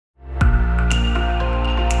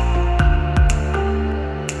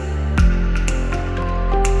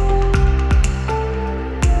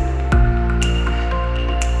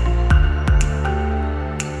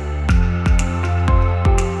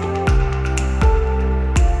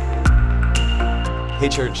Hey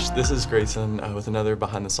church, this is Greyson with another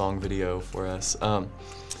behind the song video for us.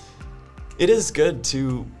 It is good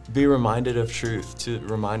to be reminded of truth, to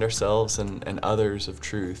remind ourselves and others of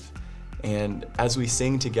truth. And as we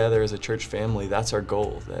sing together as a church family, that's our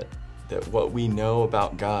goal, that what we know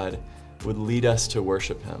about God would lead us to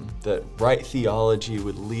worship Him, that right theology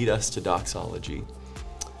would lead us to doxology.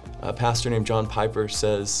 A pastor named John Piper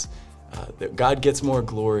says that God gets more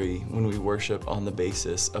glory when we worship on the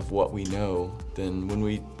basis of what we know than when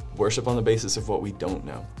we worship on the basis of what we don't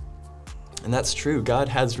know. And that's true. God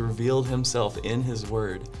has revealed Himself in His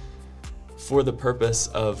Word for the purpose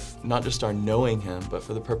of not just our knowing Him, but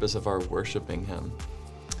for the purpose of our worshiping Him.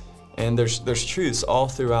 And there's truths all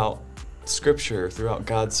throughout Scripture, throughout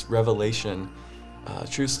God's revelation,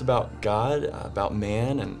 truths about God, about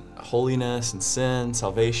man, and holiness and sin,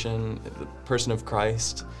 salvation, the person of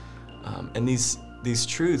Christ. And these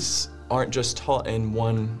truths aren't just taught in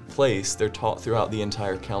one place, they're taught throughout the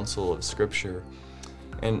entire counsel of Scripture.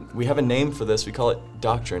 And we have a name for this, we call it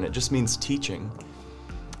doctrine. It just means teaching.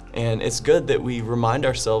 And it's good that we remind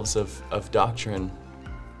ourselves of doctrine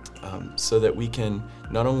so that we can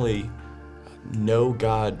not only know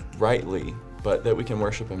God rightly, but that we can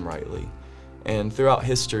worship Him rightly. And throughout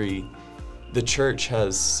history, the church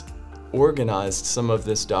has organized some of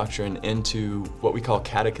this doctrine into what we call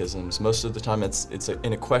catechisms. Most of the time it's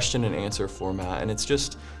in a question and answer format, and it's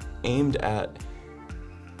just aimed at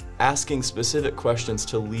asking specific questions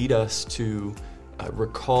to lead us to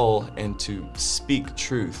recall and to speak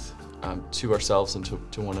truth to ourselves and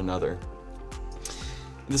to one another.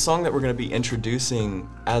 The song that we're going to be introducing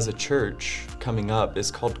as a church coming up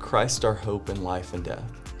is called Christ Our Hope in Life and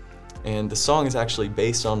Death. And the song is actually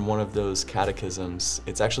based on one of those catechisms.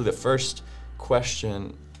 It's actually the first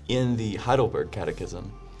question in the Heidelberg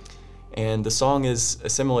Catechism. And the song is a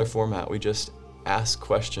similar format. We just ask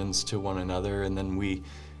questions to one another and then we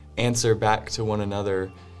answer back to one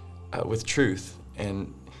another with truth.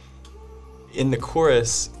 And in the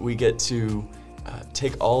chorus, we get to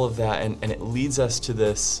take all of that and it leads us to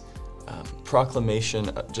this proclamation,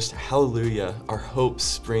 just hallelujah, our hope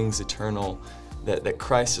springs eternal, that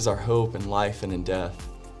Christ is our hope in life and in death.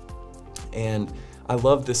 And I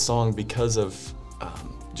love this song because of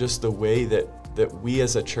just the way that we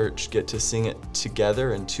as a church get to sing it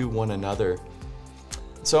together and to one another.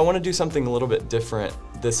 So I want to do something a little bit different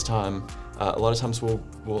this time. A lot of times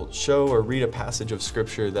we'll show or read a passage of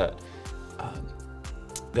Scripture that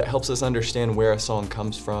helps us understand where a song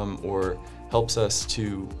comes from or helps us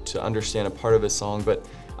to understand a part of a song. But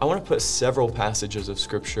I want to put several passages of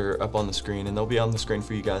Scripture up on the screen, and they'll be on the screen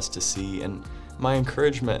for you guys to see. And my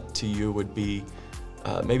encouragement to you would be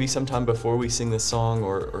maybe sometime before we sing this song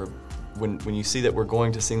or when you see that we're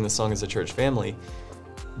going to sing this song as a church family,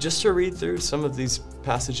 just to read through some of these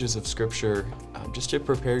passages of Scripture, just to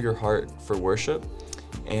prepare your heart for worship.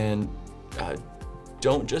 And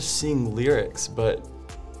don't just sing lyrics, but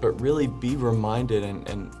really be reminded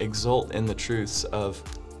and exult in the truths of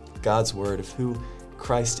God's Word, of who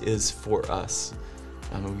Christ is for us.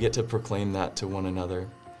 And we get to proclaim that to one another.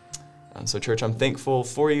 So church, I'm thankful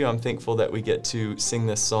for you. I'm thankful that we get to sing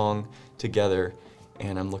this song together,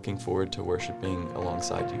 and I'm looking forward to worshiping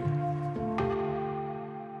alongside you.